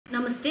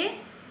నమస్తే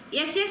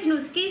SS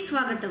news కి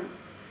స్వాగతం.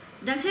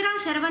 దసరా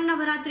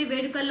శరవన్నవరాత్రి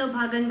వేడుకల్లో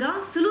భాగంగా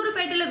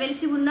సులూరుపేటలో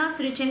వెలిసి ఉన్న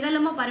శ్రీ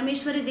చెంగలమ్మ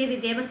పరమేశ్వరి దేవి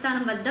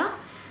దేవస్థానం వద్ద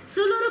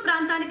సులూరు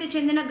ప్రాంతానికి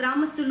చెందిన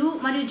గ్రామస్తులు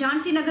మరియు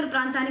ఝాన్సీనగర్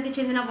ప్రాంతానికి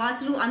చెందిన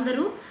వాసులు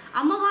అందరూ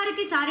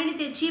అమ్మవారికి సారిని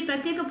తెచ్చి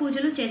ప్రత్యేక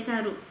పూజలు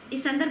చేశారు. ఈ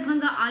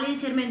సందర్భంగా ఆలయ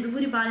చైర్మన్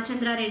దువ్వూరి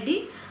బాలచంద్రారెడ్డి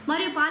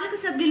మరియు పాలక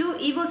సభ్యులు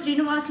ఈవో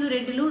శ్రీనివాసులు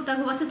రెడ్డిలు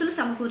తగు వసతులు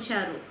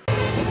సమకూర్చారు.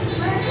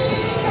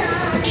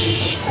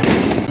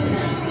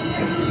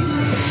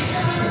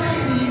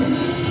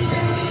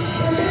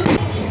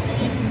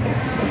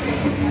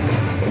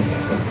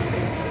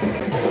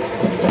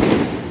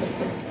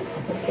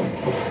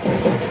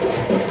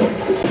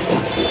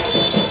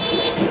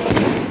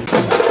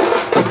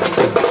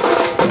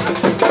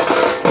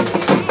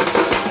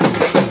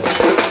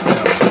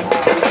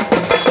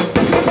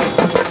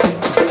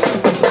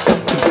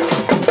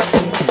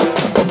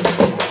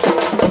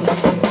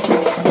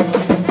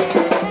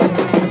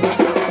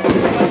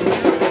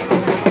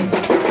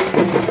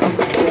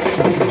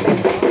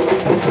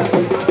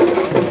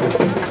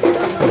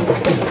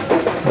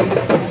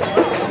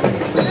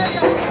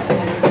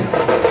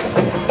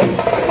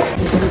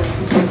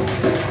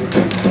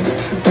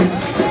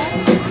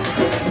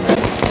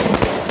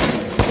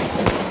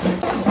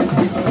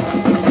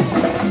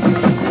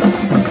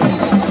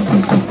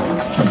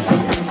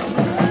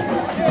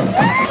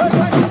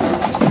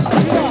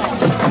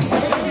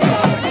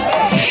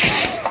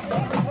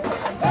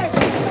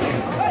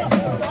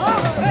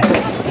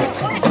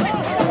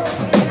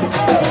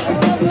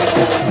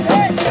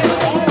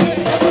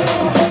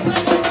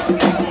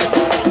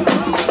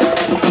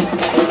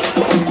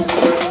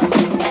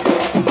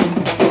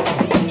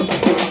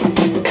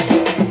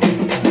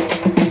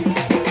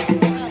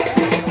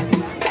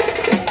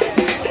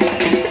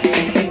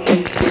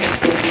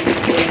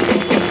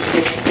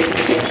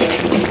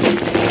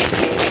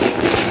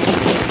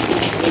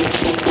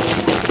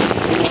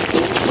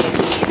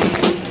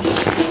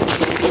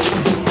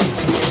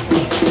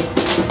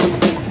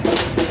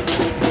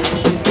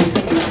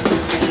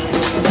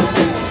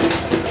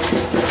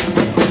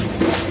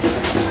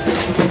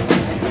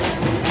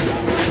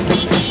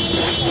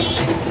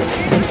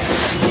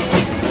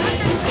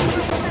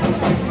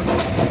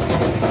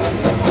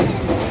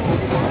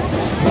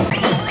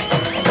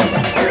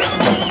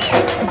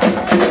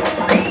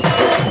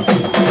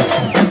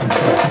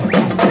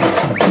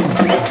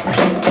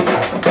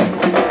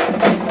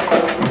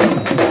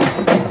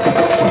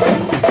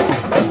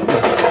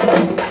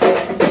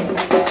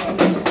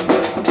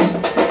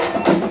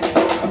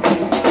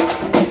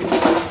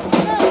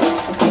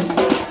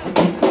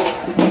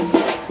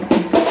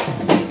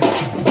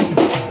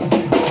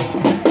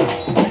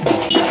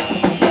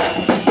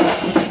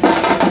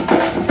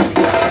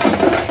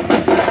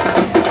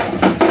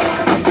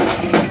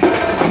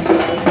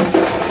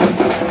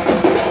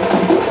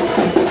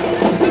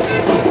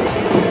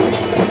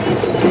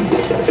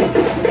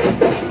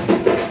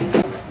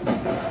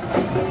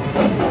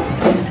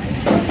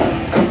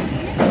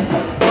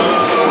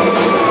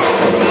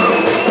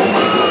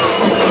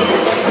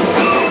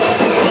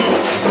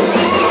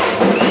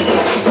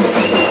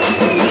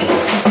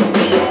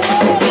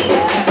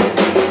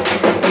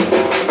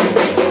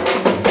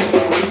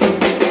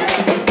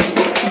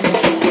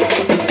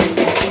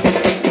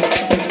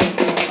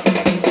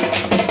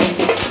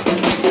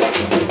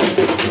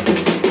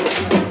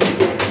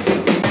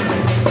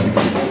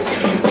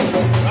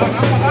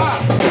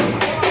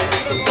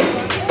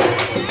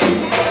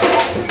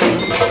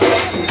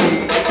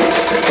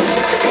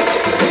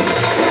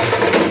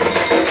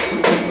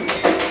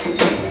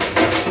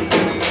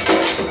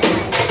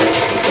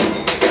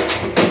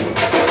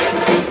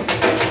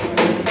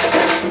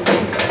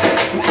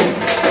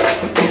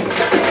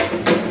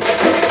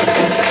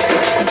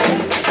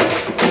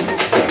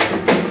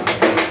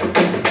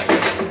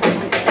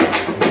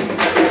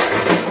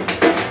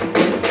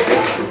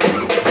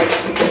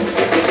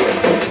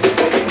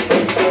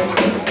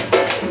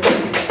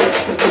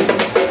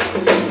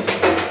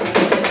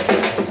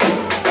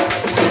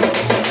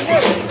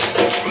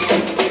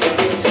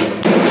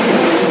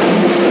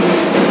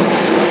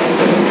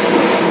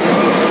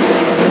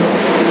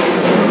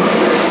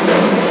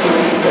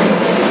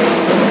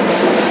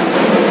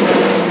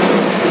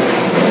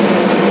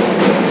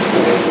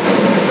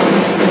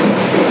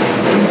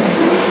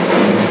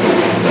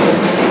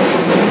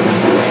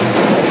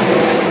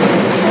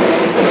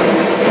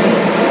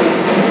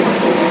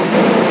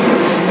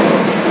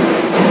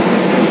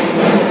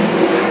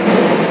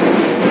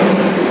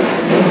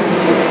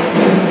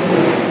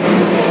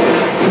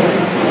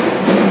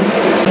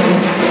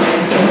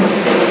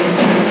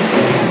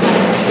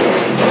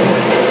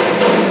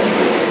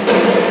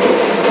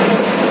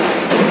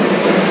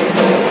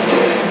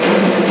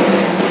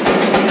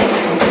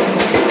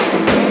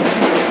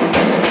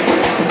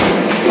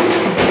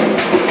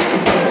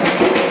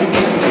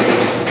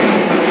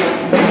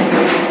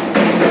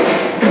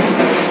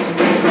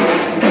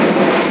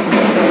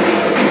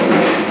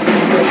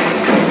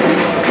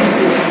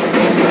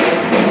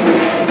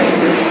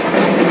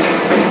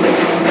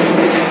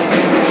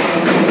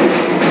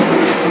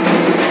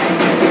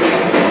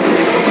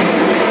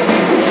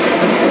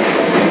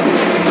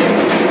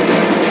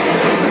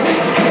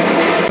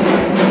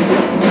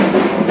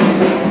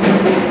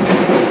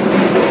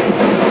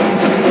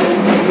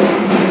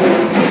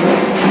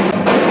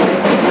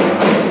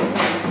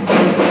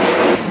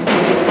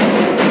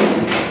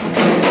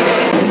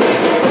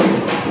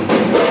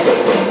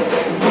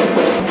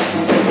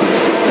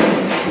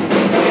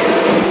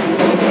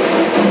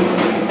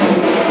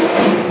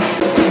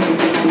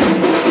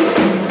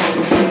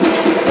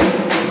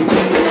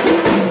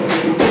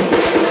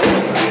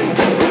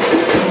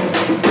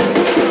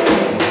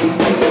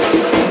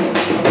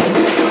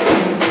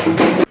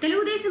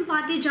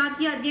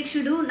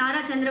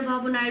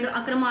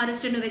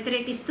 అరెస్టును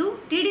వ్యతిరేకిస్తూ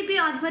టీడీపీ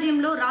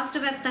ఆధ్వర్యంలో రాష్ట్ర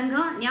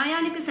వ్యాప్తంగా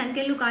న్యాయానికి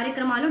సంకెళ్లు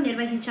కార్యక్రమాలు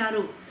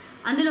నిర్వహించారు.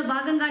 అందులో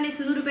భాగంగానే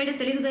సూలూరుపేట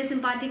తెలుగుదేశం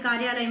పార్టీ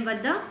కార్యాలయం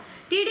వద్ద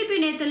టీడీపీ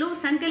నేతలు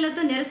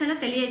సంకెళ్లతో నిరసన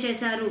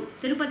తెలియజేశారు.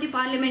 తిరుపతి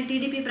పార్లమెంట్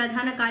టీడీపీ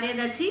ప్రధాన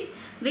కార్యదర్శి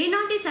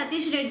వేనాటి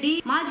సతీష్ రెడ్డి,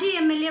 మాజీ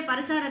ఎమ్మెల్యే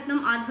పరసారత్నం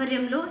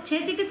ఆధ్వర్యంలో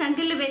చేతికి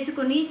సంకెళ్లు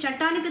వేసుకుని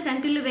చట్టానికి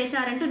సంకెళ్లు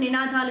వేశారంటూ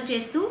నినాదాలు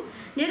చేస్తూ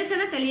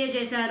నిరసన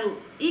తెలియజేశారు.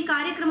 ఈ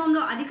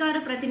కార్యక్రమంలో అధికార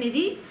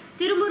ప్రతినిధి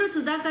తిరుమూరు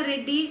సుధాకర్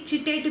రెడ్డి,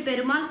 చిట్టేటి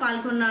పెరుమాల్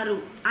పాల్గొన్నారు.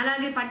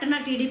 అలాగే పట్టణ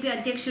టీడీపీ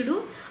అధ్యక్షుడు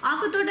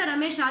ఆకుతోట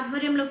రమేష్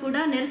ఆధ్వర్యంలో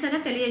కూడా నిరసన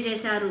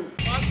తెలియజేశారు.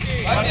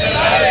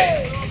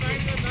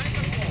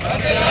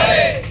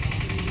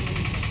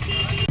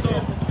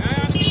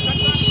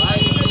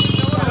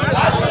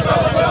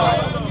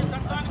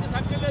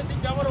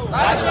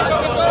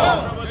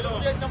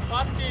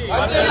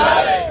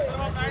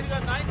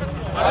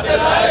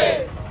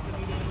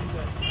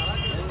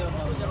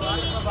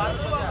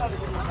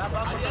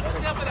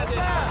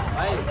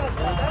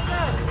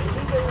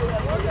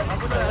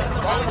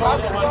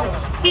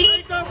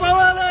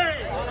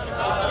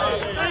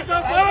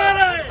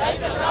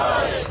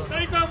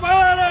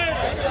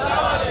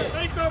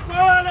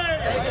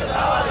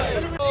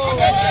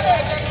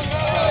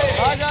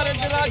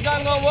 రాజారెడ్డి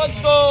రాజ్యాంగం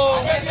వద్దు.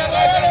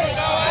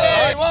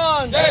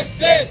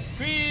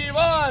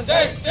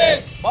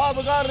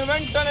 బాబు గారు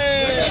వెంటనే,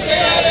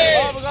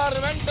 బాబు గారు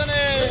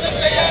వెంటనే,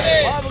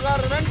 బాబు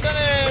గారు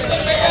వెంటనే.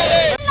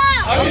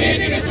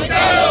 అవినీతికి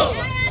చుట్టాలు,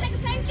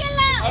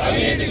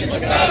 అవినీతికి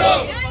చుట్టాలు,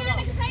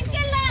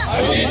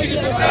 అవినీతికి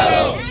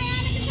చుట్టాలు,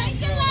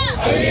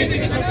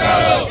 అవినీతికి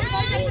చుట్టాలు,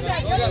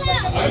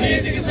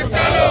 అవినీతికి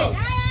చుట్టాలు,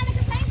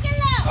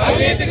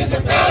 అవినీతికి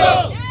చుట్టాలు,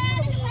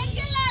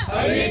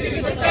 అవినీతికి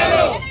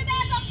చుట్టాలు.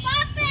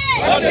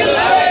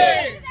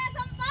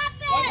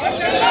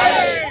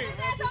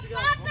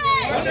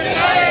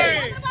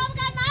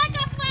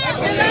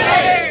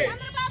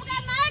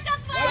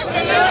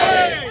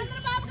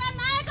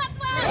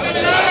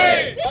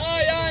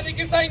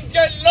 న్యాయానికి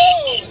సంఖ్యల్లో,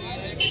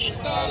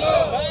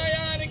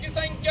 న్యాయానికి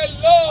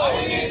సంఖ్యల్లో,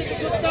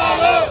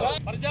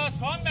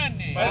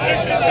 ప్రజాస్వామ్యాన్ని,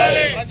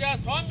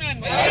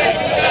 ప్రజాస్వామ్యాన్ని,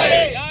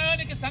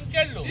 న్యాయానికి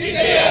సంఖ్యలు,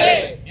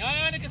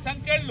 న్యాయానికి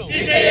సంఖ్యలు.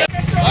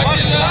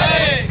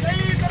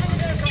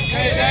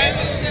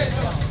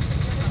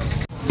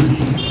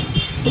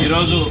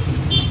 ఈరోజు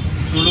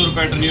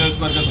సూలూరుపేట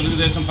నియోజకవర్గ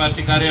తెలుగుదేశం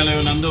పార్టీ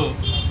కార్యాలయం నందు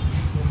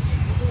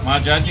మా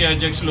జాతీయ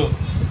అధ్యక్షులు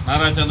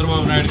నారా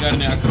చంద్రబాబు నాయుడు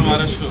గారిని అక్రమ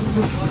అరెస్టు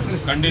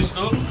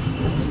ఖండిస్తూ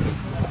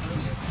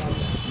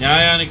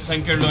న్యాయానికి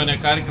సంఖ్యలు అనే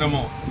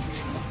కార్యక్రమం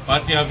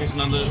పార్టీ ఆఫీస్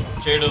నందు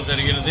చేయడం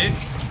జరిగినది.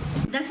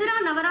 దసరా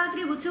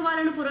నవరాత్రి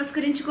ఉత్సవాలను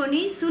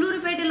పురస్కరించుకొని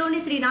సూలూరుపేటలోని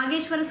శ్రీ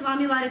నాగేశ్వర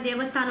స్వామి వారి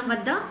దేవస్థానం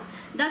వద్ద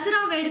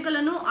దసరా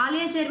వేడుకలను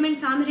ఆలయ చైర్మన్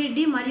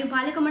సామిరెడ్డి మరియు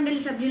పాలక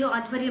మండలి సభ్యులు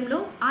ఆధ్వర్యంలో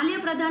ఆలయ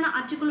ప్రధాన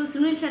అర్చకులు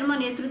సునీల్ శర్మ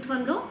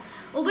నేతృత్వంలో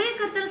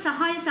ఉభయకర్తల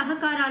సహాయ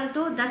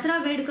సహకారాలతో దసరా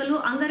వేడుకలు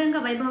అంగరంగ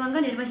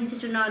వైభవంగా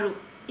నిర్వహించుచున్నారు.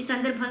 ఈ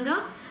సందర్భంగా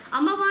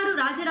అమ్మవారు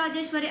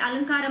రాజరాజేశ్వరి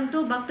అలంకారంతో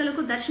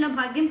భక్తులకు దర్శన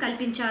భాగ్యం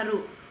కల్పించారు.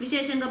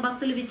 విశేషంగా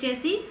భక్తులు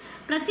విచ్చేసి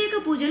ప్రత్యేక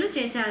పూజలు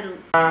చేశారు.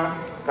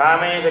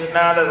 కామే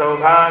విఘ్నాద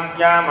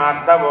సౌభాగ్య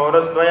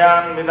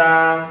మాత్తవోరుద్వయాన్విత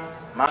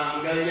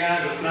మాంగళ్య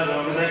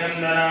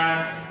శుక్లదోమదయందర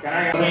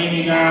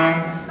కనకసైనిక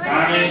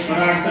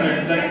కామేశ్వరాస్త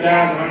నిర్దగ్ధ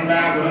స్వండ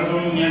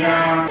గుణశూన్యక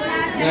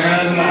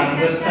జగన్మ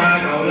అంతస్థ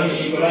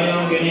గౌరవీ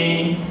కులయోగిని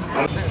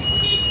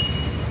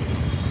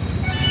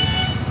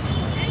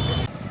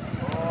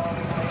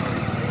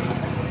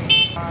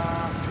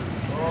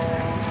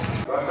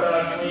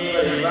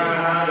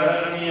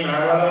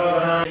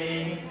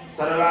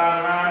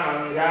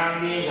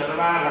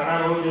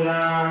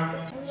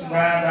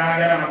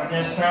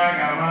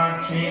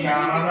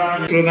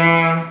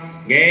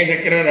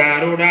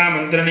గేచక్రదారూఢ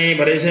మంత్రణి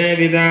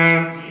పరిసేవిత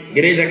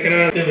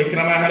గిరిచక్రవర్తి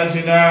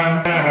విక్రమహర్షిత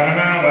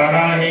హరణా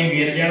వారాహి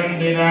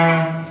వీర్యనందిత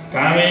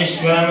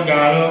కామేశ్వరం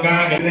గాలోకా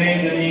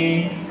గవేదని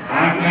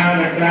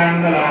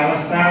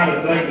ఆజ్ఞాచక్రాంతలావస్థా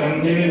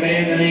రుద్రగ్రంథి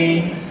వివేదని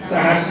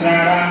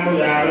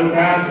సహస్రారాంబుజారూఢ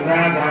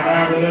సుధా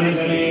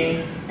సారాబుదర్శని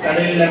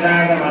తడిల్లతా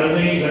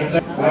సమరుది షట్ట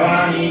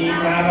భవానీ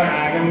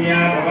తావరాగమ్య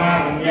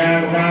భవామ్యా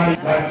గుణా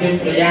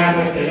భక్తిప్రియా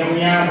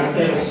భక్తిగమ్య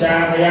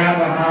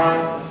భక్తిశ్చాపయావహ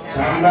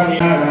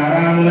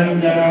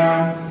శాంభవ్యాధారానురంజన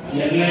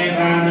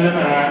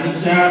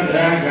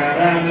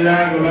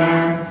నిర్లేపానిర్మరానిత్యాద్రాగారానిరాగుణ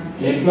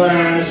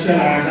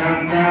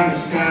నిర్గుణానిష్కలాశాంతా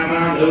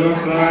నిష్కామా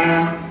ధ్రువప్రభా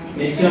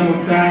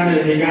నిత్యముక్తా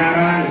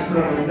నిర్వికారా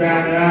నిస్పృహృతా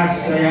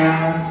నిరాశ్రయా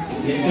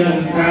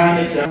నిత్యసుఖా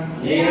నిత్య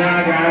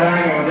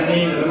నీరాగారాగమదనీ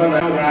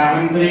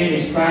నిర్మదామంత్రి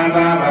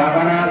నిష్పాపా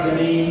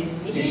భావనాశిని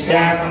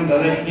శిష్యాసం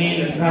తదగ్ని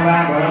నిర్భవా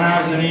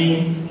భవనాశిని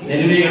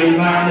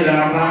నిర్వికల్పా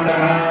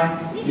నిరాపాదః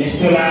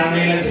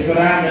నిష్ఠులానీల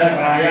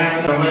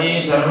శిఖురానిరపాయామయీ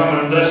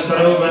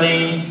సర్వమంత్రస్వరూపిణి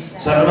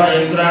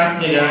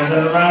సర్వయంత్రాత్మికా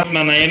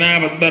సర్వాత్మనయనా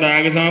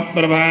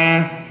పద్మరాగసమప్రభా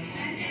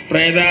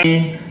ప్రేదా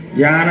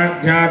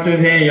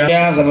ధ్యానధ్యాతుధేయ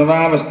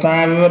సర్వావస్థా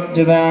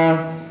వివర్జిత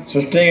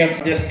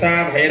సృష్టిగత్యస్థా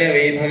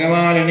భైరవీ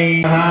భగవాలిని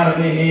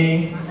మహారథి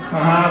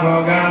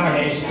మహాభోగా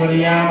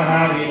మహేశ్వర్యా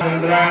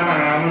మహావీరేంద్ర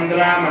మహామంద్ర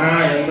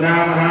మహాయంద్ర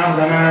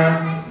మహాసన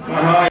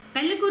మహా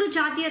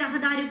జాతీయ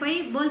రహదారిపై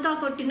బోల్తా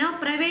కొట్టిన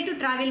ప్రైవేటు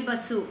ట్రావెల్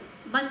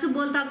బస్సు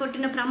బోల్తా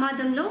కొట్టిన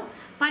ప్రమాదంలో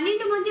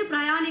 12 మంది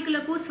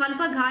ప్రయాణికులకు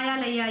స్వల్ప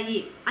గాయాలయ్యాయి.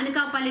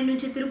 అనకాపల్లి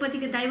నుంచి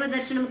తిరుపతికి దైవ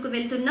దర్శనంకు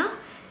వెళ్తున్న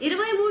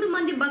 23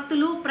 మంది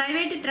భక్తులు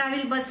ప్రైవేటు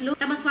ట్రావెల్ బస్సులు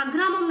తమ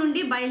స్వగ్రామం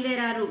నుండి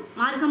బయలుదేరారు.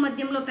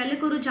 మార్గమధ్యంలో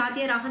పెళ్లకూరు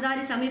జాతీయ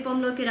రహదారి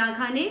సమీపంలోకి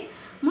రాగానే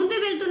ముందు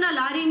వెళ్తున్న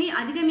లారీని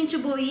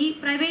అధిగమించబోయి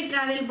ప్రైవేట్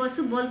ట్రావెల్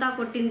బస్సు బోల్తా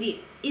కొట్టింది.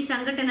 ఈ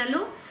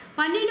సంఘటనలో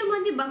 12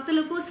 మంది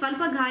భక్తులకు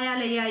స్వల్ప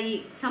గాయాలయ్యాయి.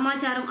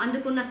 సమాచారం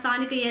అందుకున్న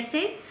స్థానిక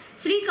ఎస్ఐ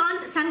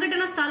శ్రీకాంత్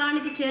సంఘటన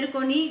స్థలానికి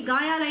చేరుకొని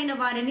గాయాలైన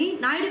వారిని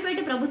నాయుడుపేట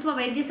ప్రభుత్వ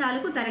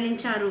వైద్యశాలకు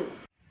తరలించారు.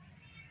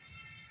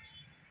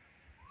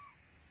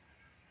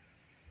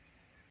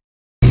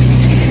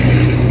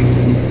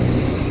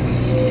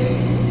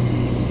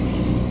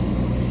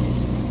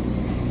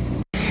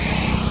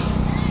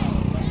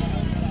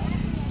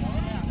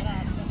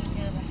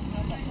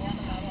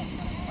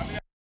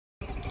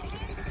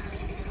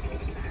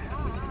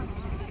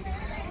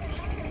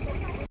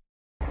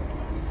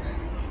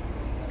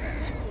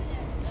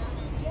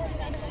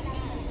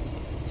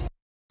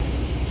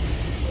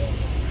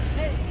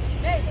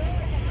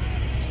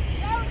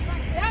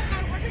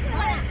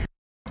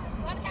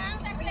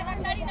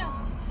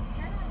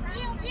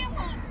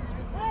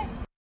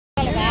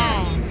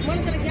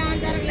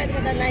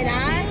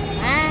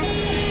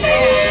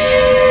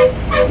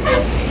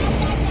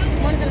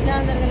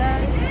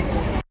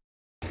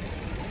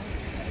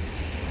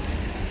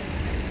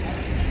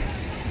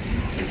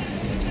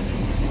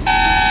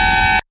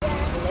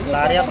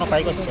 లారీ అతను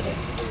పైకి వచ్చాడు.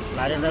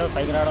 లారీ డ్రైవర్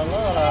పైకి రావడంలో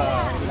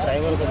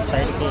డ్రైవర్ కొంచెం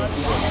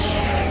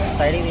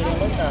సైడ్కి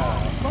తీయడంలో ఇంకా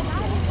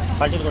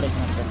పల్టీలు కూడా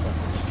ఇచ్చినట్టు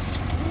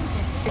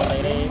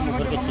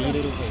ముగ్గురికి చెయ్యి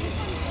ఇరిగిపోయి,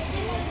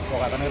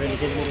 ఒక అతనికి 2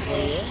 చేతులు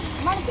ఇరిగిపోయి,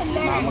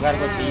 మా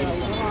అమ్మగారికి ఒక చెయ్యి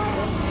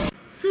ఇరిగిపోయి.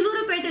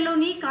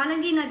 సులూరుపేటలోని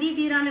కాలంగి నదీ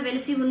తీరాన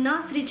వెలిసి ఉన్న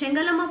శ్రీ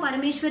చెంగలమ్మ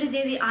పరమేశ్వరి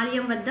దేవి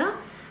ఆలయం వద్ద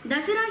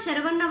దసరా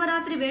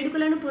శరవన్నవరాత్రి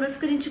వేడుకలను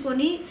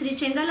పురస్కరించుకొని శ్రీ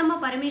చెంగలమ్మ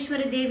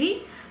పరమేశ్వరి దేవి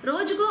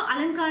రోజుకో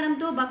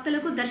అలంకారంతో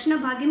భక్తులకు దర్శన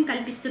భాగ్యం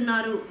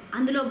కల్పిస్తున్నారు.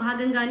 అందులో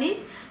భాగంగానే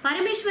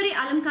పరమేశ్వరి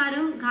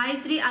అలంకారం,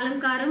 గాయత్రి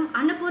అలంకారం,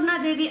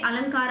 అన్నపూర్ణాదేవి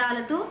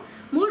అలంకారాలతో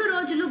 3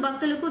 రోజులు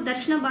భక్తులకు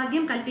దర్శన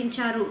భాగ్యం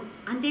కల్పించారు.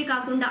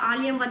 అంతేకాకుండా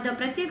ఆలయం వద్ద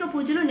ప్రత్యేక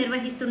పూజలు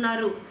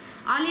నిర్వహిస్తున్నారు.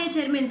 ఆలయ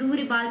చైర్మన్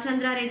దూరి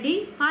బాలచంద్రారెడ్డి,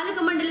 పాలక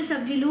మండలి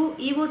సభ్యులు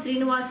ఈవో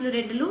శ్రీనివాసులు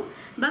రెడ్డిలు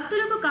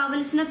భక్తులకు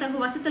కావలసిన తగు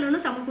వసతులను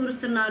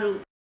సమకూరుస్తున్నారు.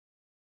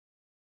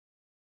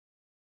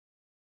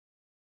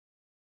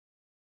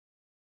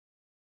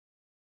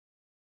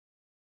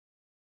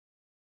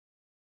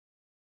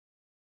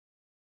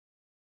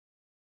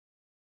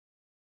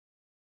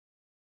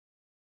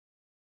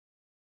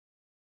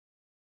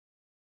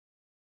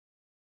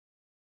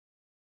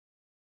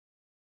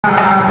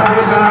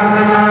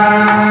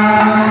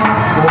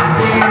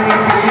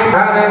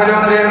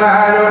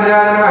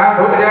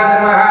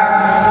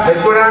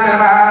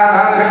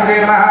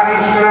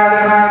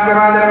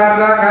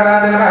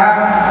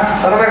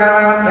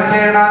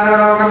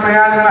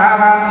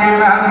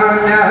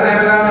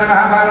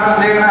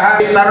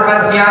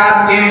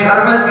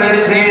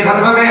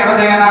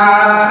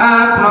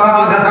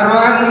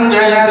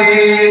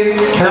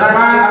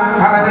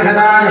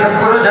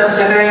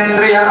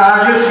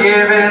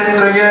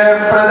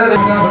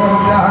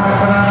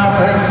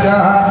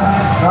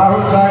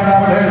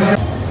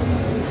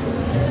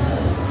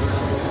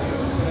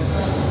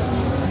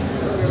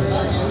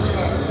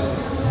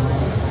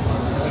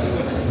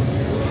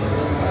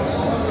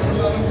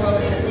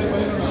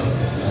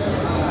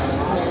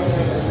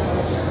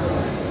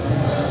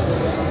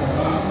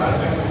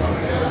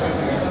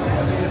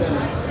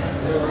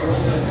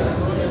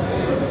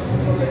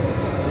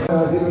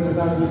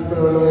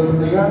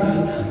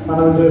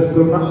 మనం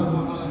చేస్తున్నాం.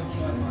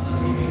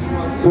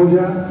 పూజ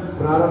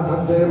ప్రారంభం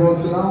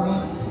చేయబోతున్నాం.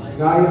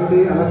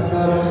 గాయత్రి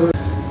అలంకారం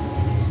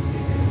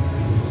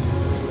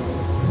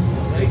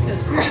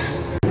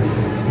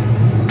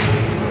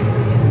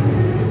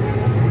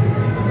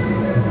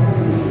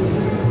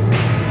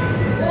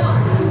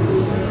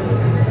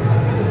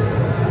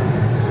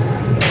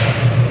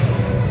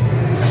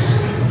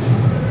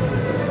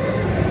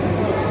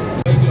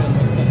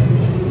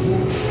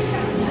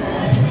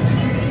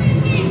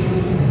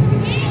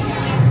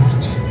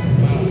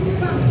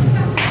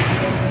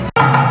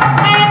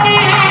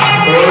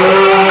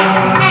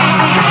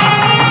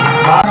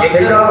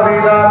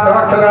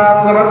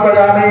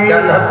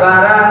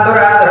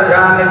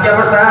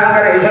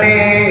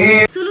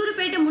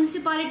సులూరుపేట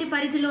మున్సిపాలిటీ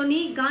పరిధిలోని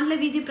గాండ్ల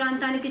వీధి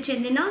ప్రాంతానికి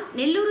చెందిన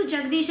నెల్లూరు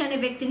జగదీష్ అనే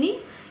వ్యక్తిని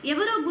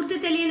ఎవరో గుర్తు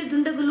తెలియని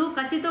దుండగులు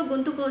కత్తితో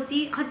గొంతు కోసి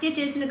హత్య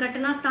చేసిన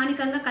ఘటన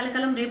స్థానికంగా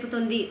కలకలం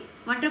రేపుతోంది.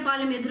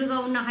 వట్రపాలెం ఎదురుగా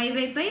ఉన్న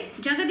హైవేపై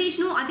జగదీష్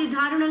ను అతి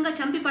దారుణంగా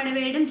చంపి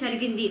పడవేయడం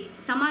జరిగింది.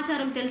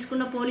 సమాచారం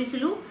తెలుసుకున్న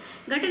పోలీసులు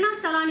ఘటనా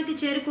స్థలానికి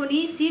చేరుకొని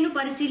సీను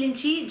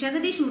పరిశీలించి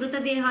జగదీష్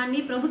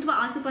మృతదేహాన్ని ప్రభుత్వ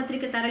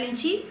ఆసుపత్రికి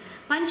తరలించి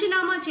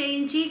పంచనామా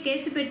చేయించి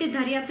కేసు పెట్టి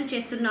దర్యాప్తు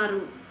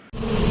చేస్తున్నారు.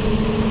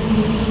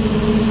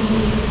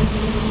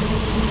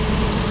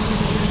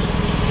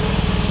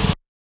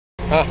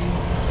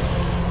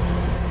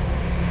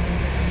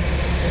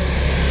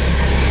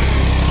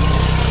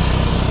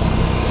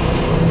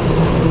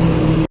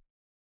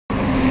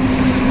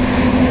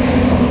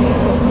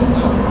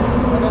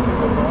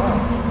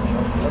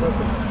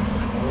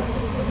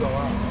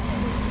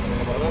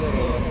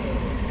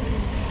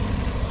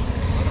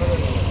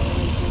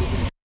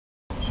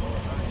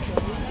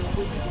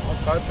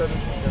 కార్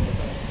సర్వీస్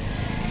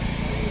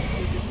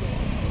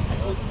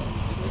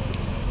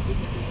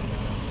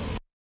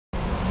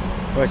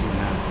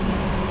వచ్చిందా?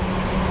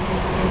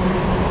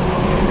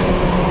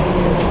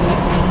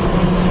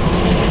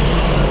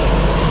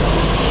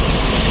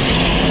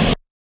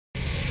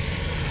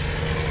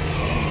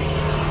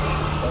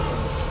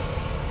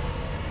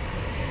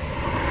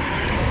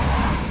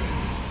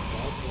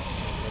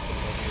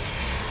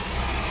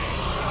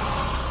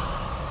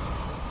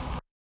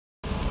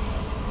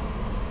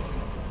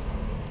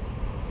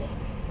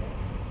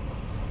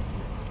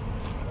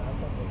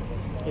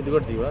 ఇది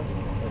కూడా దివా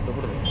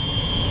ఎప్పుడు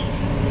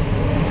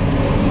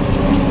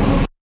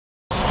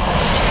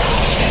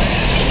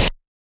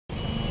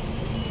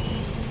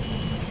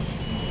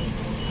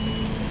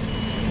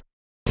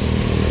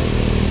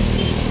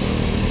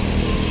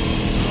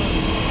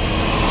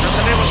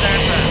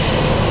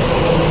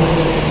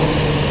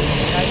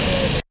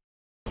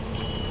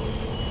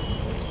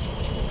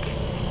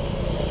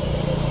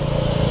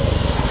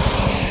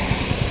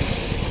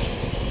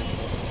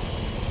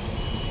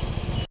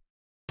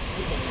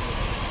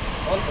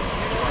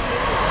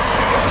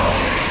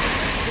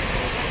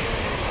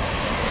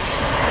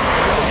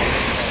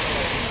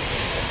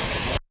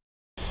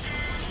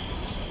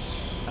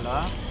హలో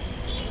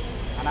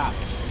అన్నా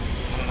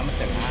అన్న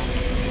నమస్తే అన్నా.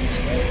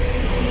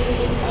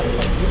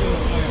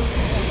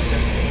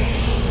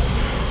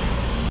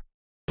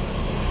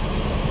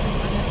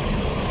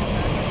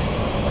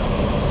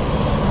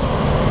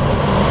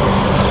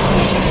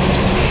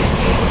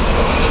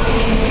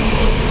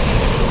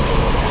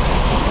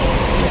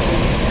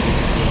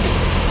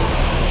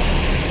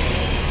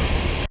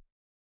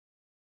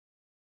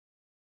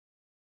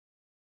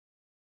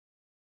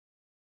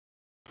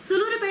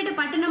 సులూరుపేట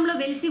పట్టణంలో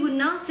వెలిసి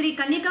ఉన్న శ్రీ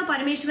కన్యకా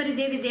పరమేశ్వరి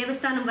దేవి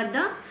దేవస్థానం వద్ద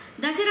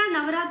దసరా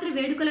నవరాత్రి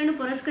వేడుకలను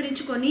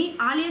పురస్కరించుకొని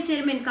ఆలయ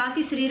చైర్మన్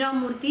కాకి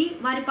శ్రీరామ్మూర్తి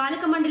వారి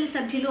పాలక మండలి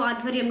సభ్యులు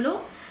ఆధ్వర్యంలో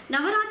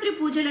నవరాత్రి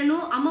పూజలను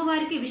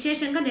అమ్మవారికి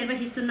విశేషంగా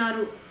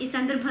నిర్వహిస్తున్నారు. ఈ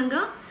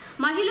సందర్భంగా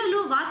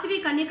మహిళలు వాసవి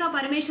కన్యకా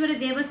పరమేశ్వరి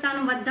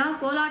దేవస్థానం వద్ద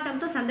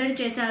కోలాటంతో సందడి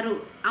చేశారు.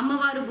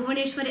 అమ్మవారు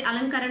భువనేశ్వరి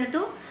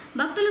అలంకరణతో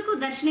భక్తులకు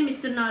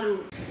దర్శనమిస్తున్నారు.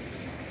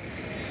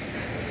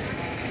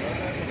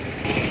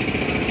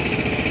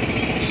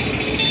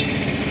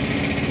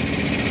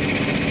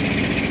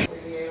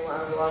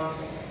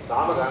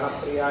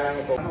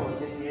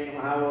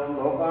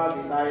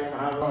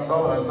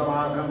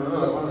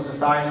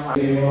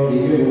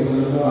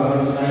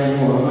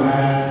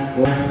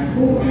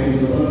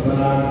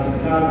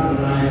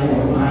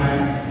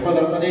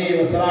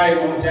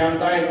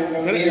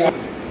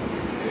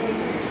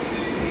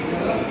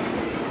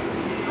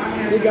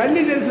 నీకు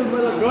అన్నీ తెలుసు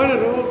మళ్ళీ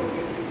డోనరు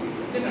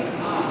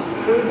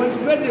మంచి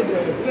పేరు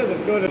చెప్పారు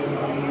శ్రీధర్ డోనర్.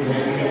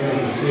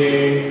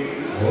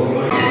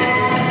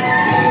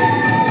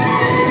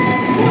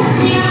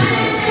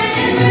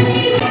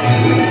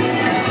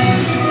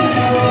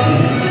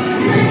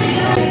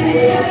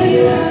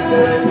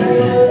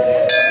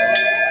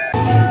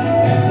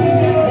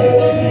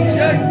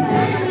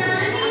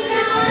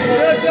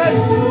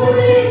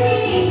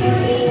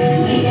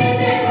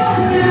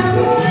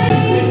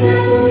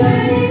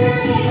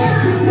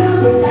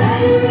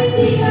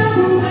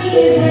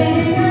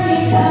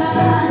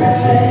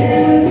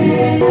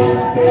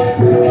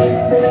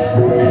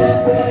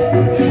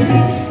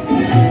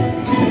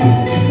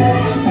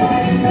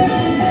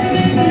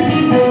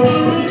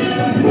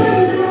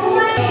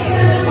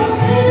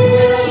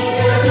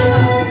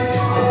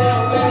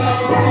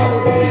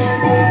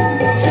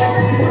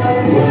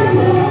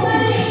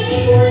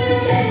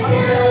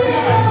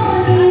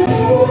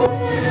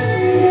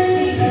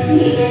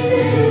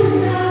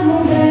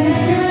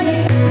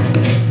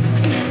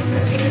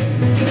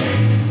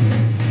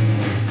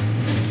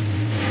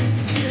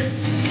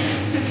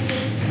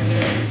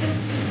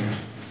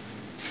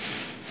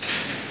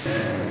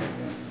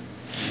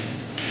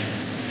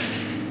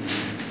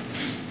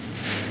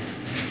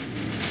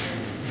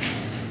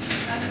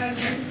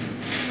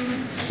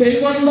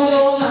 శ్రీకొండలో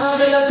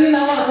వెలసిన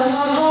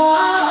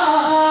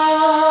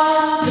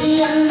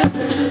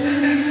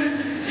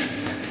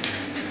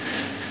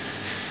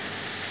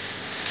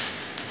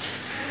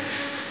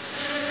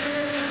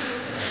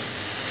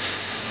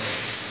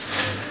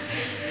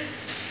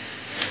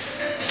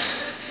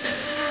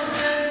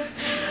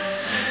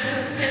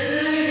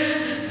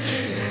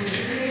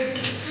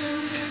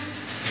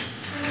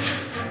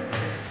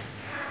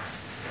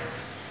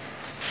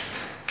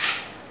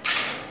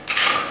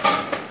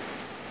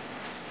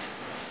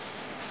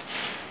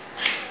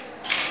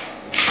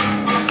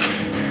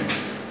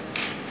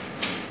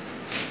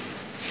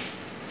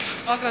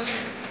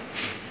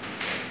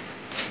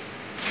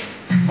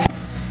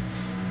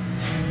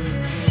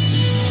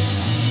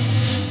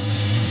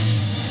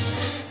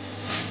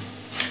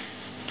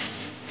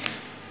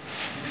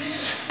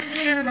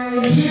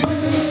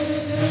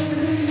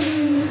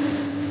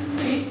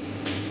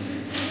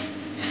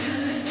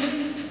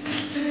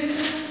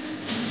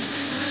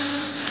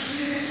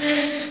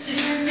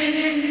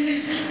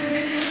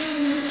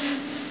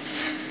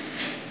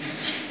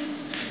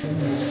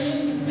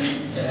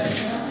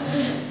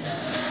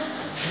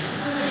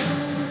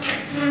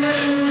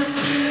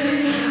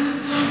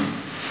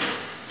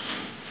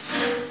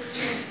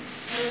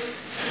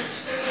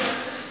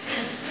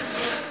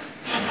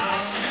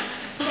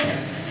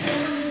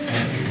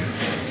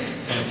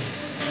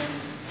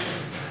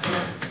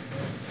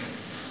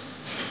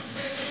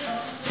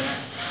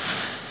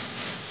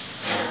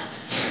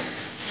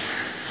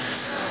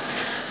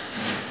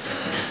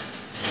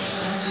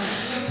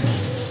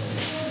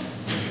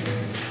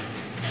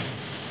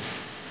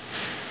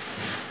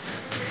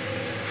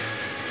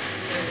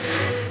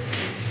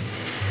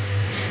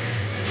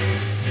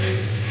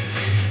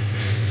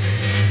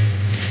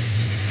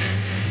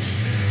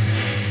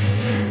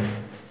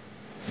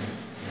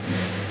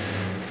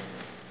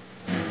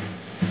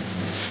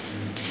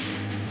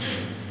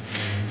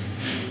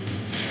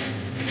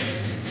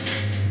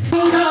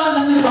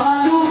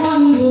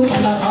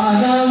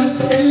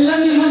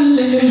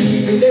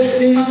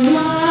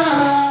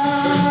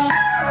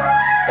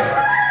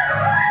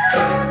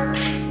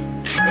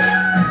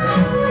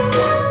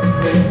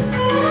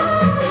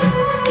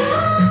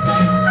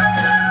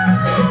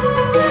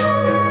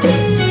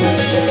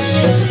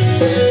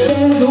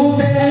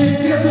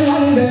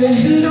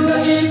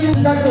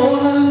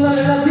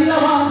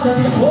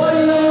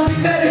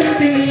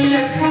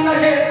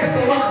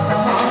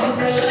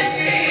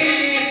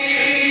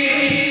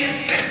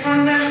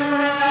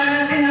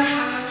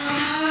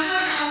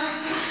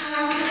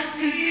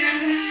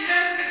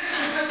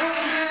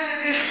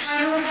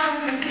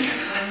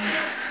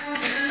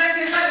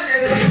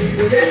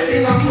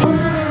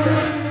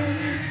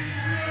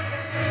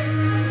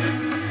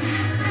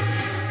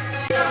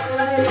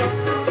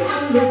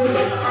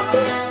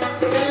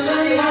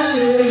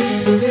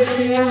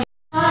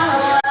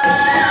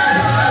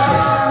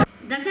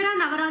దసరా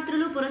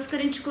నవరాత్రులు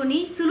పురస్కరించుకొని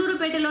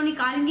సులూరుపేటలోని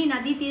కాళింగి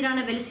నదీ తీరాన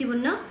వెలిసి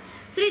ఉన్న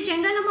శ్రీ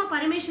చెంగలమ్మ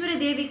పరమేశ్వరి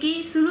దేవికి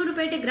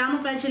సులూరుపేట గ్రామ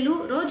ప్రజలు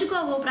రోజుకో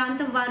ఓ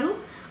ప్రాంతం వారు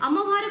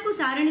అమ్మవారికి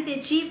సారిని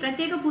తెచ్చి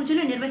ప్రత్యేక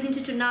పూజలు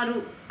నిర్వహించుచున్నారు.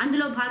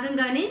 అందులో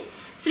భాగంగానే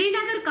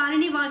శ్రీనగర్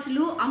కాలనీ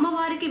వాసులు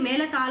అమ్మవారికి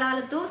మేళ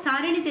తాళాలతో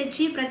సారిని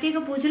తెచ్చి ప్రత్యేక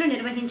పూజలు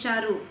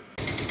నిర్వహించారు.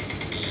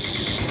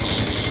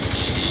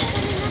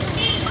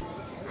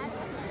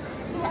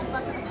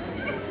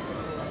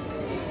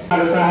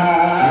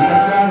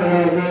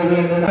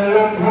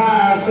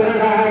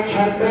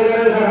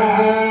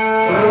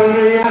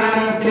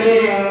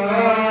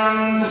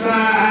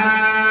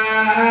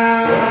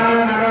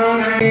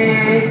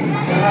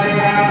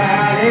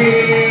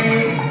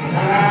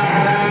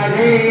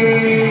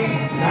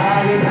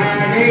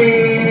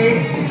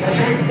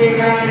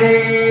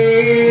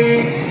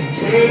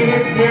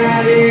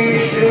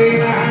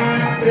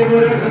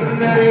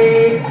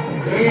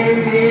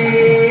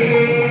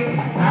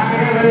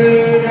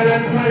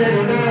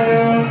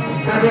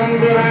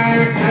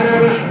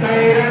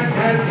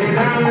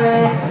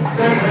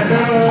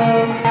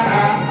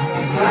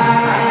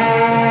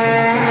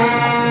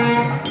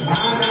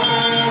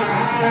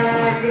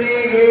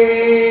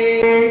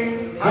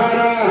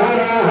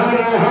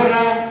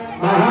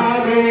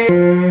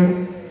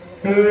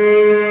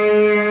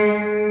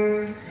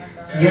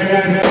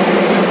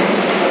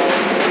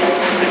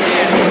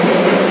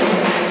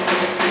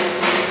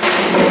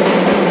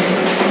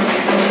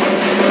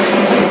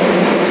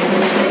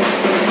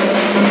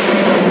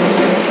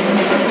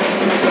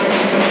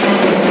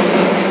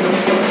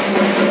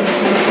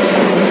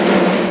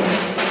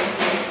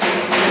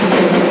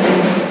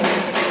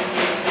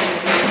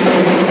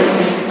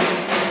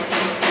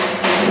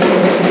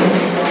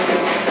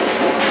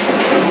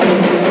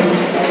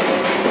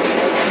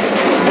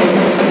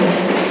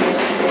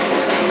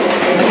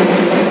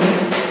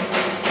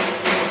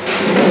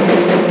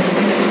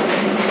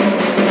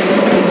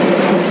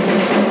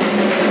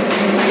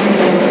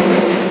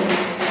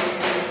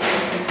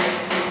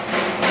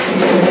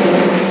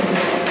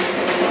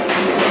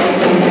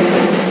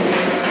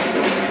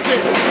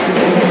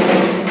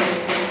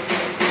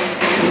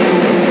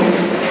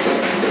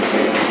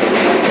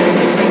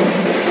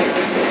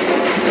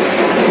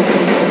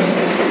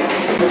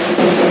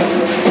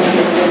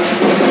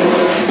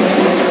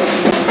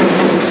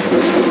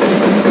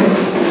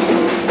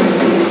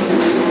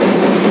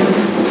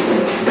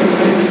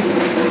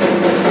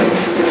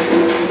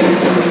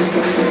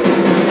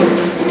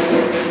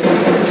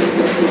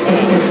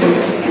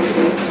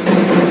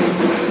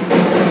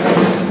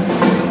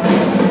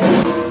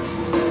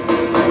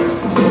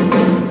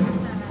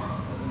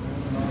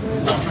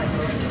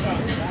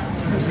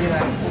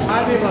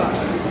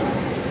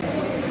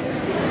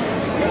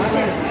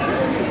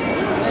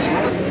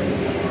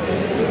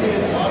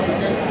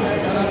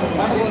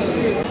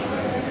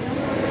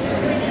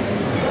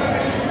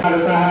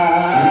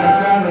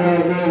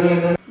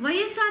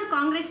 వైఎస్ఆర్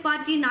కాంగ్రెస్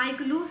పార్టీ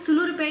నాయకులు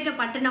సులూరుపేట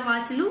పట్టణ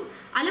వాసులు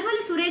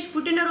అలవలి సురేష్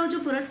పుట్టినరోజు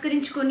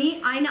పురస్కరించుకొని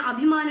ఆయన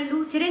అభిమానులు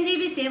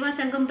చిరంజీవి సేవా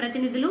సంఘం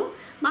ప్రతినిధులు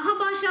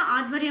మహాభాష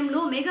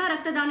ఆధ్వర్యంలో మెగా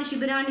రక్తదాన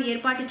శిబిరాన్ని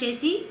ఏర్పాటు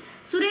చేసి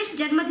సురేష్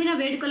జన్మదిన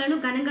వేడుకలను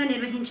ఘనంగా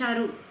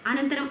నిర్వహించారు.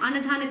 అనంతరం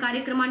అన్నదాన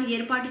కార్యక్రమాన్ని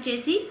ఏర్పాటు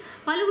చేసి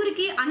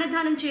పలువురికి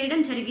అన్నదానం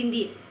చేయడం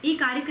జరిగింది. ఈ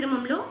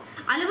కార్యక్రమంలో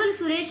అలవలి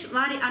సురేష్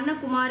వారి అన్న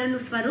కుమారులు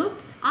స్వరూప్,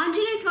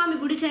 ఆంజనేయ స్వామి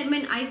గుడి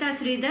చైర్మన్ ఐతా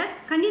శ్రీధర్,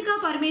 కన్నికా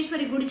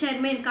పరమేశ్వరి గుడి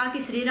చైర్మన్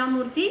కాకి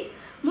శ్రీరామూర్తి,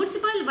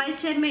 మున్సిపల్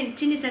వైస్ చైర్మన్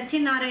చిన్ని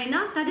సత్యనారాయణ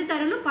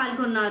తదితరులు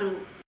పాల్గొన్నారు.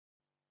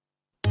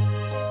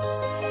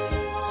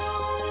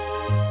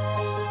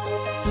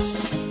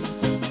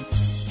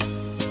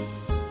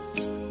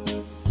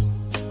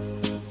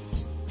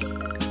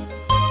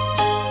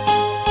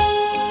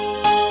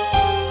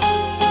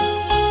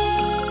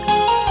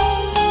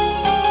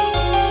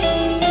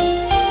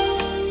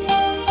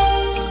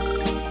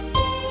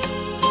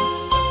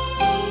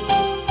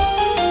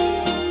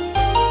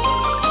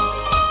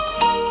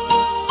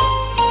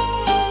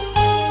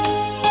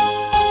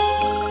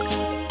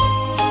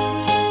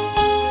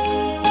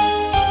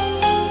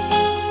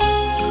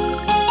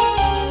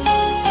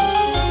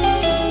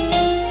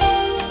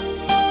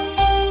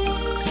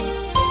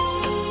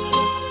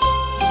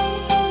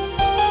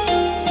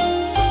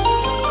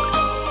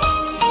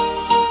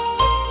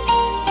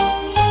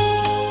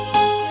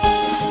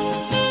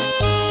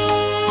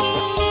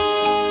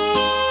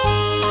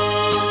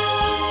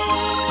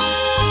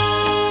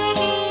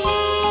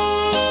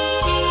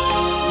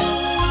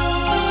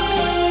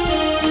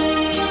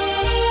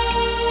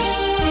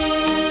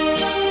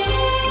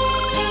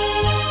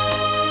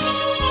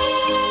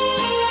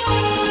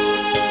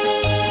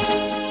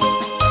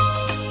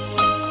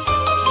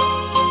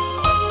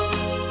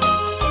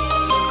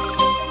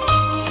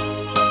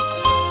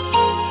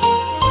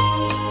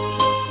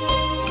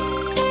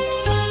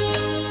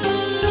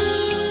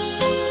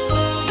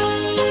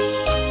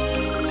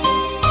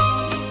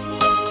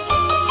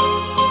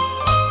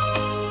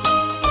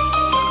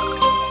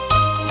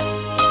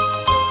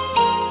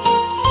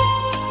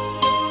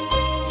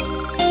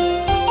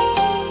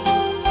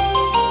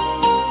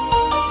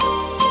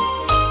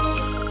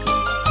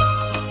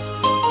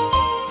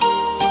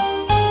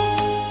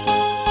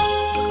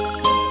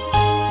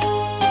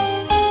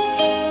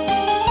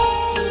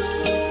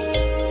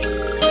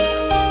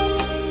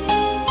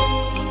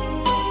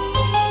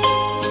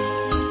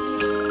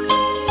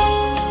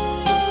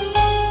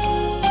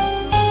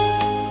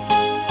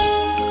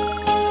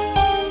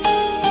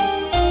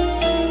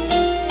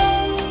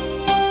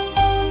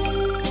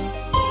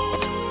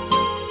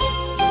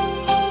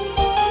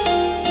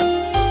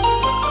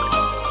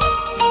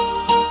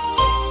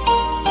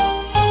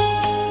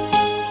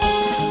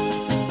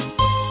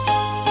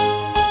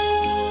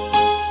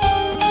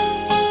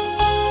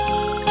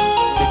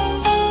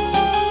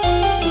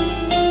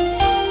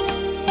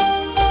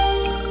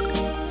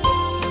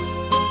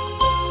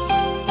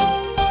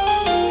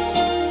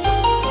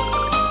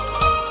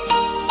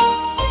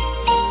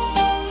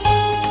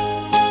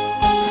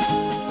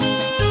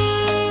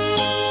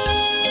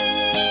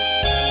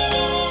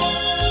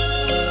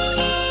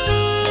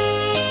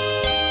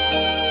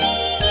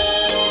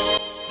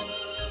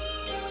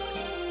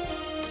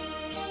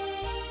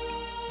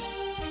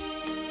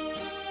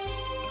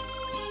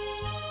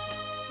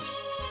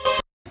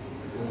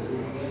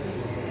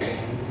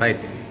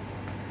 రైట్.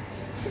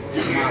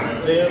 మా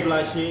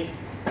శ్రేయోభిలాషి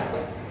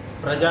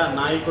ప్రజా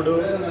నాయకుడు,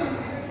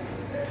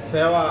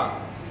 సేవా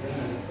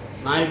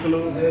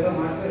నాయకులు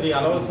శ్రీ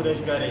అలవ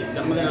సురేష్ గారి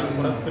జన్మదినాన్ని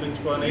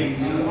పురస్కరించుకొని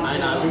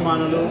ఆయన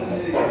అభిమానులు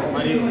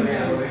మరియు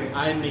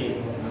ఆయన్ని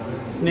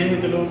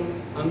స్నేహితులు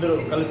అందరూ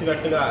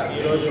కలిసికట్టుగా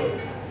ఈరోజు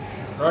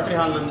రోటరీ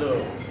హాల్ నందు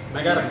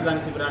మెగా రక్తదాన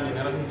శిబిరాన్ని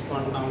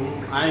నిర్వహించుకుంటున్నాము.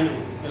 ఆయన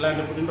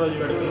ఇలాంటి పుట్టినరోజు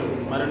వేడుకలు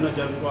మరెన్నో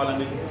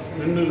జరుపుకోవాలని,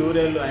 నిండు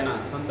నూరేళ్లు ఆయన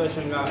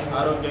సంతోషంగా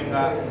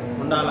ఆరోగ్యంగా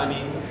ఉండాలని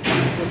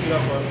మనస్ఫూర్తిగా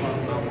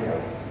కోరుకుంటున్నాము.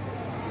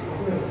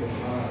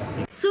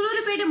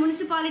 సూలూరుపేట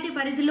మున్సిపాలిటీ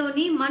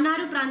పరిధిలోని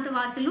మన్నారు ప్రాంత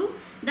వాసులు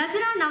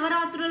దసరా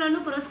నవరాత్రులను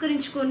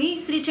పురస్కరించుకొని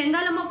శ్రీ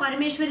చెంగాలమ్మ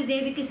పరమేశ్వరి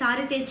దేవికి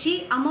సారి తెచ్చి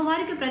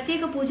అమ్మవారికి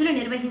ప్రత్యేక పూజలు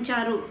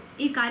నిర్వహించారు.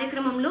 ఈ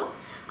కార్యక్రమంలో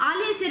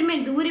ఆలయ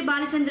చైర్మన్ దూరి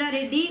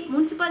బాలచంద్రారెడ్డి,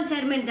 మున్సిపల్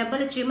చైర్మన్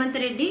దెబ్బల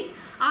శ్రీమంతరెడ్డి,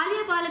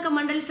 ఆలయ పాలక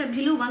మండలి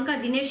సభ్యులు వంక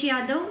దినేష్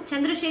యాదవ్,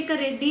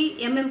 చంద్రశేఖర్ రెడ్డి,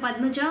 ఎంఎం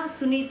పద్మజ,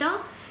 సునీత,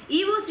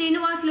 ఈవో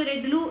శ్రీనివాసులు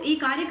రెడ్డిలు ఈ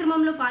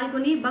కార్యక్రమంలో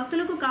పాల్గొని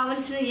భక్తులకు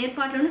కావలసిన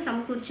ఏర్పాట్లను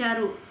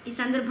సమకూర్చారు. ఈ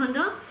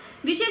సందర్భంగా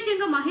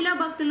విశేషంగా మహిళా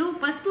భక్తులు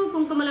పసుపు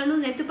కుంకుమలను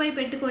నెత్తిపై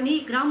పెట్టుకొని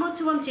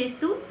గ్రామోత్సవం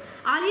చేస్తూ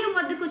ఆలయం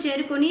వద్దకు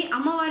చేరుకొని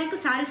అమ్మవారికి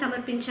సారి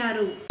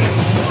సమర్పించారు.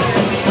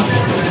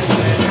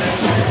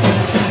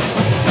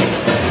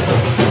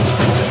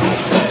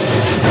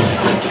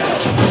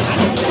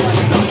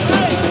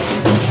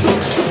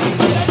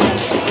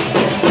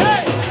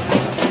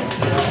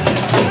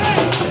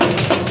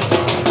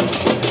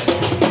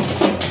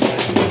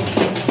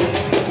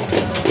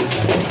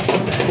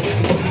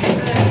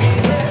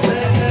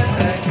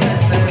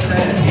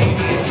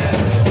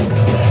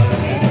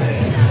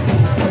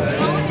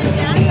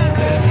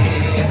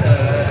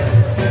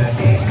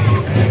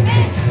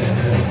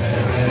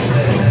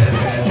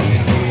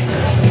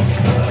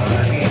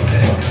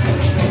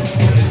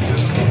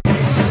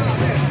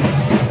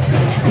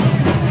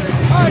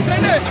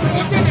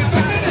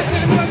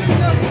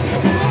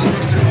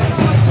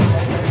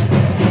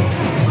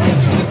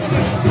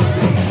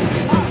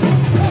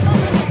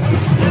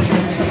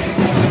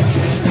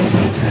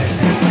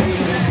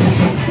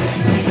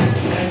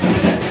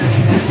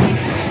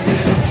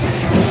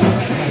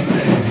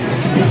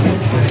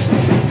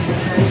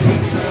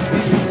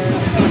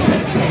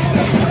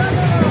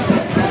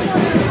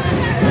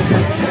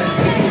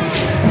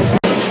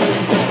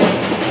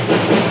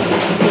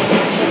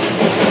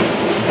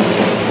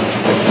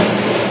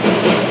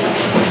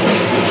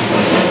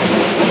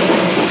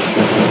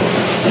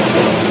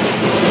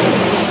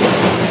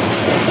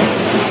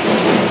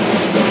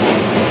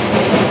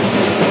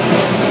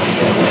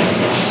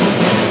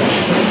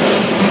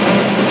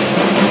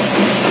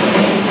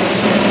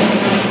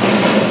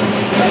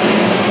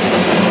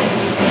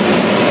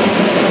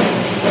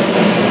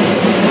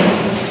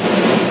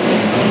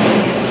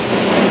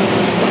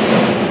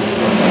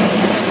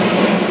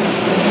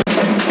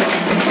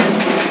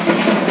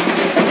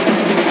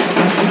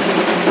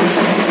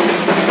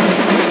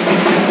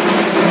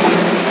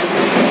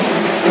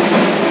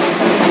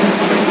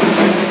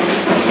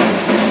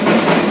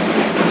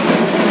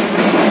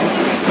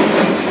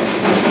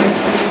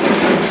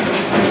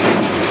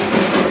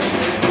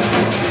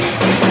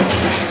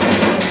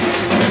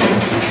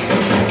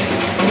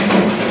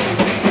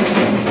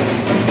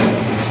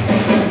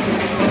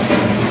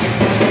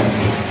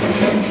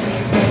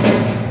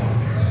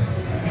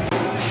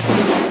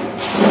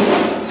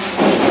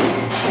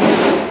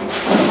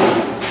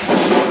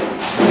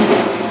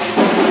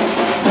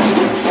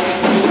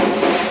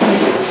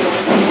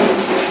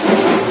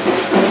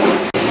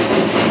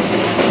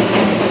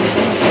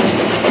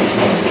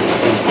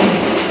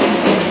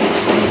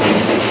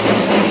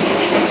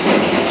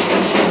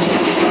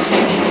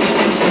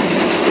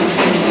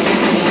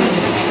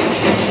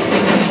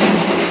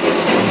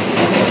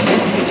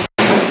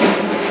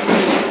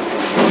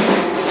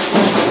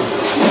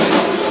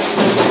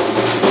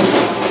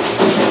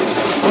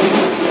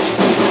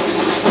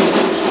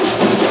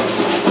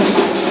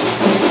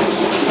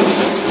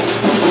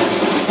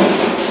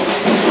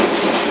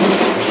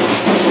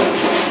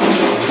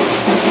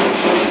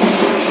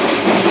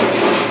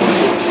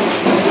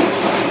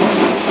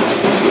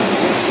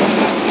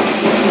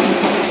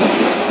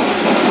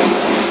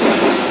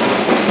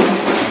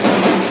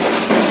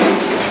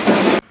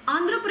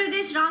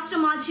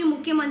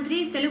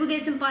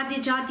 తెలుగుదేశం పార్టీ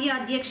జాతీయ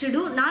అధ్యక్షుడు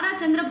నారా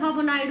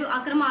చంద్రబాబు నాయుడు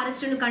అక్రమ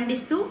అరెస్టును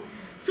ఖండిస్తూ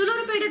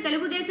సూలూరుపేట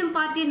తెలుగుదేశం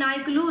పార్టీ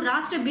నాయకులు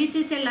రాష్ట్ర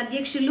బీసీసీఎల్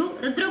అధ్యక్షులు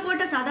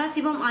రుద్రకోట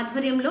సదాశివం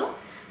ఆధ్వర్యంలో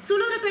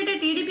సూలూరుపేట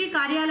టీడీపీ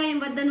కార్యాలయం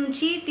వద్ద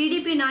నుంచి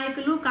టీడీపీ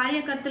నాయకులు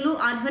కార్యకర్తలు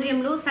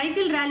ఆధ్వర్యంలో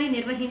సైకిల్ ర్యాలీ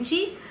నిర్వహించి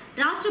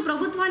రాష్ట్ర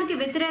ప్రభుత్వానికి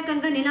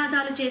వ్యతిరేకంగా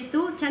నినాదాలు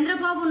చేస్తూ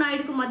చంద్రబాబు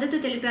నాయుడుకు మద్దతు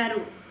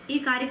తెలిపారు. ఈ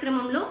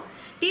కార్యక్రమంలో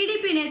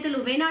టీడీపీ నేతలు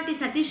వేనాటి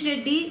సతీష్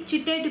రెడ్డి,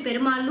 చిట్టేటి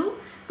పెరుమాళ్లు,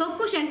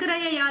 కొక్కు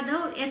శంకరయ్య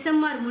యాదవ్,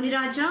 ఎస్ఎంఆర్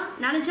మునిరాజా,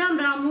 నలజాం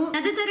రాము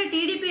తదితర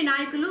టీడీపీ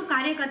నాయకులు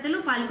కార్యకర్తలు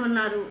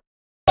పాల్గొన్నారు.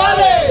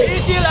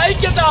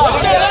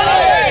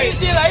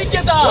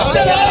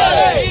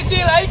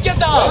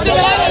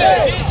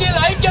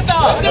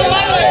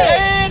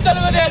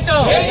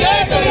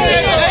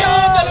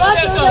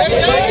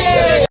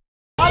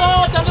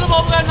 చంద్రబాబు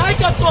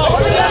నాయకత్వం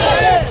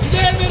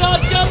ఇదేమి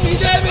రాజ్యం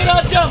ఇదేమి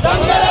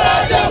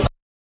రాజ్యం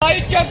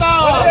ఐక్యత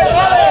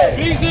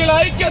బీసీల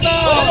ఐక్యత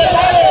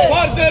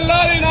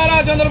వర్ధిల్లాలి నారా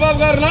చంద్రబాబు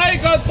గారి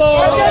నాయకత్వం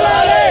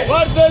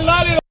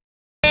వర్ధిల్లాలి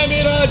ఇదేమి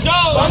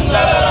రాజ్యం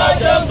దొంగల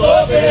రాజ్యం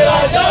దోపిడీ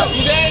రాజ్యం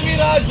ఇదేమి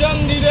రాజ్యం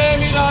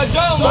ఇదేమి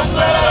రాజ్యం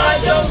దొంగల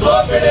రాజ్యం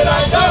దోపిడీ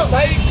రాజ్యం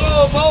సైకో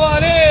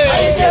భవానీ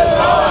సైకిల్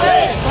రావాలి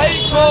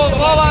సైకో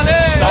భవానీ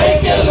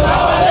సైకిల్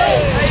రావాలి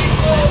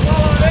సైకో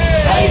భవానీ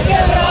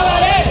సైకిల్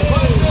రావాలి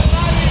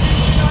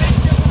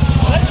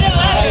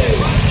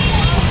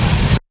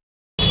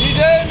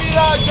ఇదేమి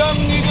రాజ్యం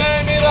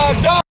ఇదేమి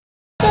రాజ్యం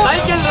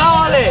సైకిల్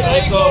రావాలి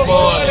సైకో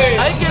భవానీ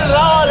సైకిల్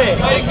రావాలి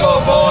సైకో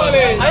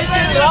భవానీ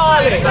సైకిల్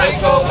రావాలి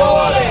సైకో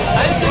భవానీ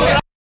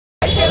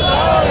సైకిల్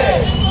రావాలి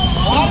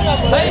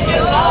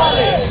సైకిల్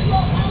రావాలి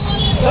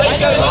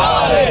సైకిల్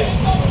రావాలి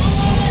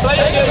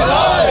సైకిల్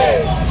రావాలి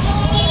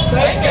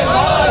సైకిల్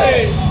రావాలి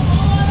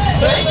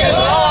సైకిల్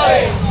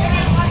రావాలి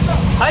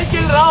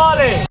సైకిల్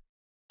రావాలి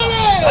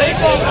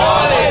సైకిల్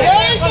రావాలి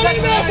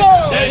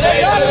జై జై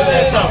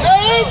తెలుగుదేశం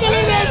జై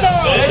తెలుగుదేశం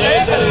జై జై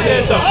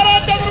తెలుగుదేశం నారా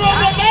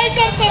చంద్రబాబు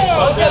నాయకత్వం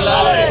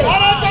వర్ధిల్లాలి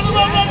నారా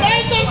చంద్రబాబు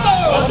నాయకత్వం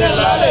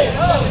వర్ధిల్లాలి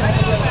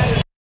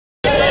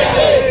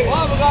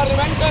బాబు గారి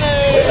వెంటనే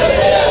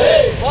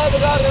బాబు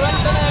గారి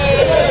వెంటనే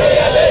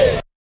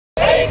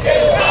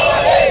సైకిల్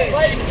రావాలి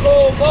సైకో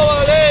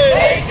భవానీ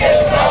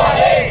సైకిల్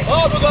రావాలి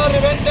బాబు గారి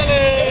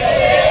వెంటనే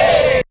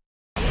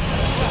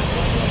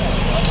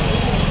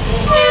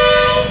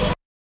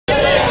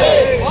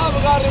బాబు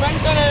గారి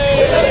వెంటనే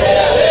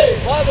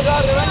బాబు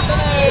గారి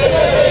వెంటనే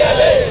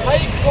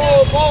సైకో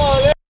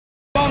భవానీ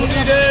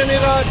ఇదేమి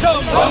రాజ్యం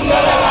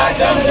దొంగల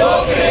రాజ్యం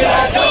దోపిడీ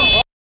రాజ్యం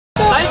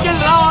సైకిల్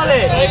రావాలి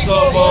సైకో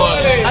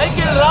భవానీ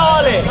సైకిల్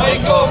రావాలి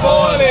సైకో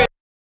భవానీ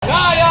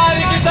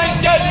న్యాయానికి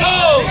సంఖ్యలో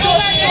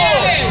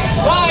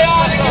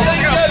న్యాయానికి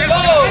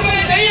సంఖ్యలో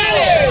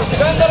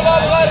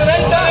చంద్రబాబు గారి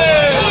వెంటనే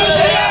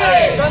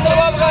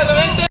చంద్రబాబు గారి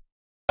వెంటనే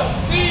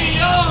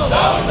సీఎం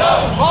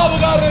బాబు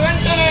గారి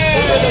వెంటనే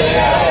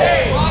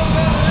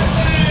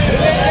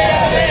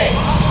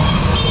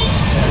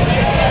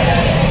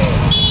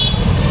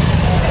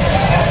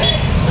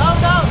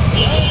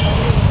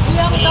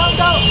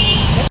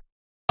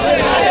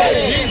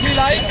బీసీల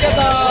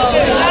ఐక్యత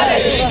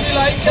బీసీల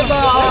ఐక్యత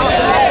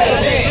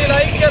బీసీల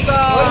ఐక్యత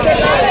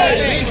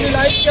బీసీల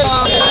ఐక్యత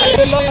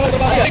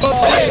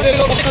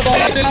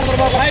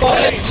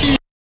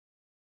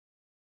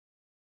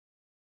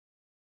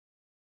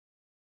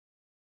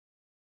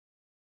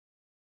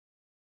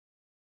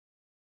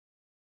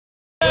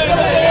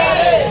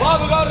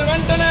బాబు గారి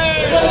వెంటనే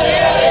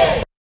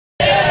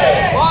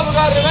బాబు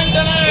గారి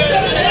వెంటనే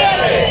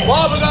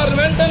బాబు గారి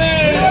వెంటనే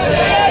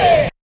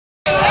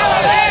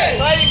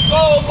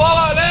సైకో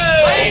భవానీ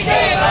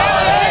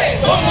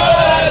దొంగల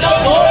రాజ్యం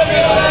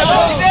దోపిడీ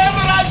రాజ్యం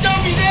ఇదేమి రాజ్యం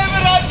ఇదేమి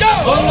రాజ్యం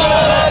దొంగల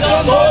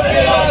రాజ్యం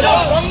దోపిడీ రాజ్యం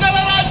దొంగల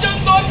రాజ్యం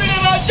దోపిడీ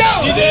రాజ్యం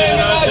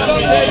ఇదేమి రాజ్యం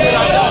ఇదేమి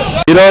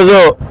రాజ్యం ఈరోజు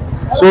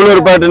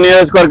సూళ్లూరుపేట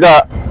నియోజకవర్గ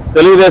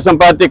తెలుగుదేశం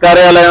పార్టీ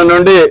కార్యాలయం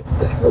నుండి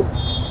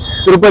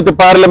తిరుపతి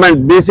పార్లమెంట్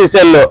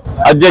బీసీసీఎల్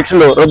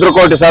అధ్యక్షులు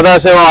రుద్రకోటి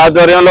సదాశివం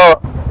ఆధ్వర్యంలో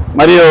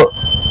మరియు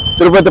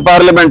తిరుపతి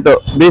పార్లమెంటు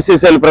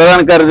బీసీసీఎల్ ప్రధాన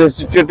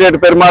కార్యదర్శి చిట్టేటి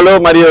పెరుమాళు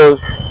మరియు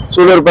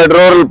సూళ్లూరుపేట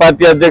రూరల్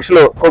పార్టీ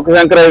అధ్యక్షులు కుక్క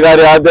శంకరయ్య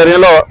గారి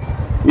ఆధ్వర్యంలో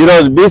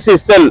ఈరోజు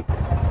బీసీసీఎల్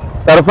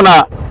తరఫున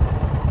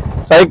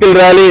సైకిల్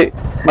ర్యాలీ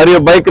మరియు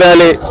బైక్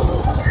ర్యాలీ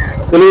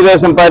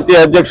తెలుగుదేశం పార్టీ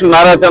అధ్యక్షులు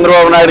నారా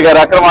చంద్రబాబు నాయుడు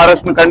గారి అక్రమ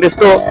అరెస్టును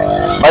ఖండిస్తూ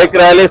బైక్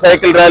ర్యాలీ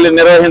సైకిల్ ర్యాలీ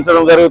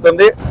నిర్వహించడం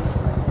జరుగుతుంది.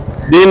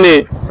 దీన్ని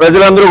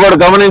ప్రజలందరూ కూడా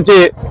గమనించి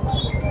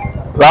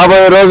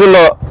రాబోయే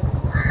రోజుల్లో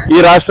ఈ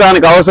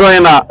రాష్ట్రానికి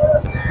అవసరమైన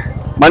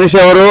మనిషి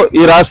ఎవరు,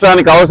 ఈ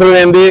రాష్ట్రానికి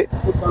అవసరమైంది,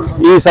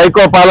 ఈ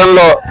సైకో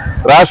పాలనలో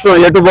రాష్ట్రం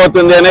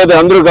ఎటుపోతుంది అనేది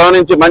అందరూ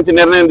గమనించి మంచి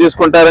నిర్ణయం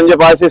తీసుకుంటారని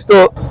చెప్పి ఆశిస్తూ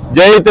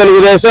జై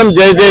తెలుగుదేశం,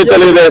 జై జై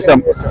తెలుగుదేశం.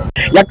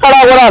 ఎక్కడా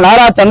కూడా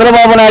నారా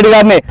చంద్రబాబు నాయుడు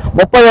గారిని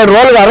 37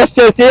 రోజులు అరెస్ట్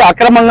చేసి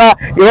అక్రమంగా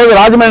ఈరోజు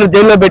రాజమండ్రి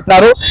జైల్లో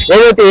పెట్టినారు.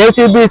 ఏదైతే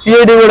ఏసీబీ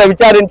సిఐడి కూడా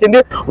విచారించింది,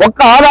 ఒక్క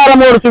ఆధారం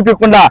కూడా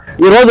చూపించకుండా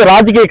ఈ రోజు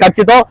రాజకీయ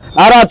కక్షతో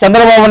నారా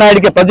చంద్రబాబు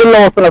నాయుడికి ప్రజల్లో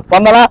వస్తున్న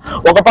స్పందన,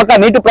 ఒక పక్క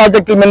నీటి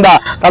ప్రాజెక్టుల మీద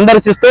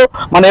సందర్శిస్తూ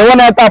మన యువ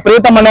నేత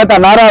ప్రియతమ నేత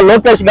నారా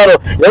లోకేష్ గారు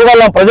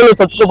ఎవరివల్ల ప్రజలు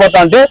చచ్చుకుపోతా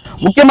అంటే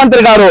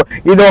ముఖ్యమంత్రి గారు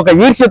ఇది ఒక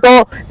ఈర్ష్యతో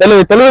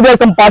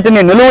తెలుగుదేశం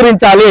పార్టీని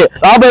నిలువరించాలి,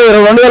 రాబోయే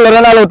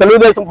 2024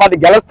 తెలుగుదేశం పార్టీ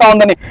గెలుస్తా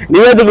ఉందని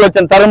నివేదికలు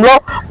వచ్చిన తరంలో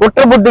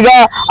పుట్టబుద్ధిగా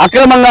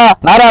అక్రమంగా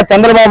నారా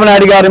చంద్రబాబు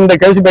నాయుడు గారి మీద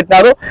కేసు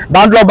పెట్టినారు.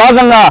 దాంట్లో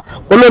భాగంగా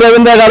కొల్లు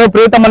రవీంద్ర గారు,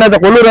 ప్రియతమ నేత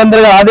కొల్లు రవీంద్ర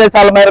గారి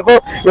ఆదేశాల మేరకు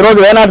ఈ రోజు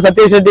వేనాడు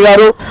సతీష్ రెడ్డి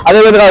గారు,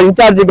 అదేవిధంగా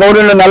ఇన్ఛార్జి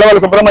గౌరీలు నెలవల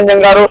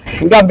సుబ్రహ్మణ్యం గారు,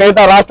 ఇంకా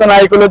మిగతా రాష్ట్ర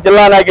నాయకులు,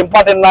 జిల్లా నాయకులు,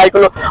 ఇంపార్టెంట్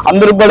నాయకులు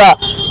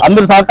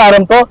అందరి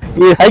సహకారంతో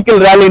ఈ సైకిల్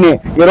ర్యాలీని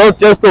ఈ రోజు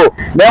చేస్తూ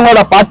మేము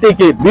కూడా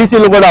పార్టీకి,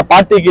 బీసీలు కూడా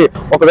పార్టీకి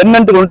ఒక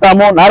వెన్నంటూ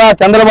ఉంటాము. నారా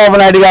చంద్రబాబు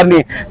నాయుడు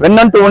గారిని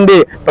వెన్నంటూ ఉండి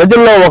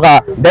ప్రజల్లో ఒక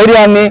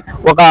ధైర్యాన్ని,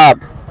 ఒక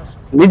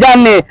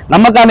నిజాన్ని,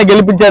 నమ్మకాన్ని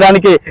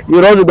గెలిపించడానికి ఈ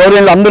రోజు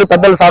గౌరీలు అందరి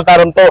పెద్దల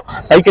సహకారంతో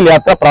సైకిల్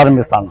యాత్ర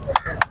ప్రారంభిస్తాను.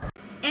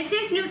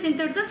 ఎస్ఎస్ న్యూస్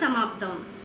ఇంతటితో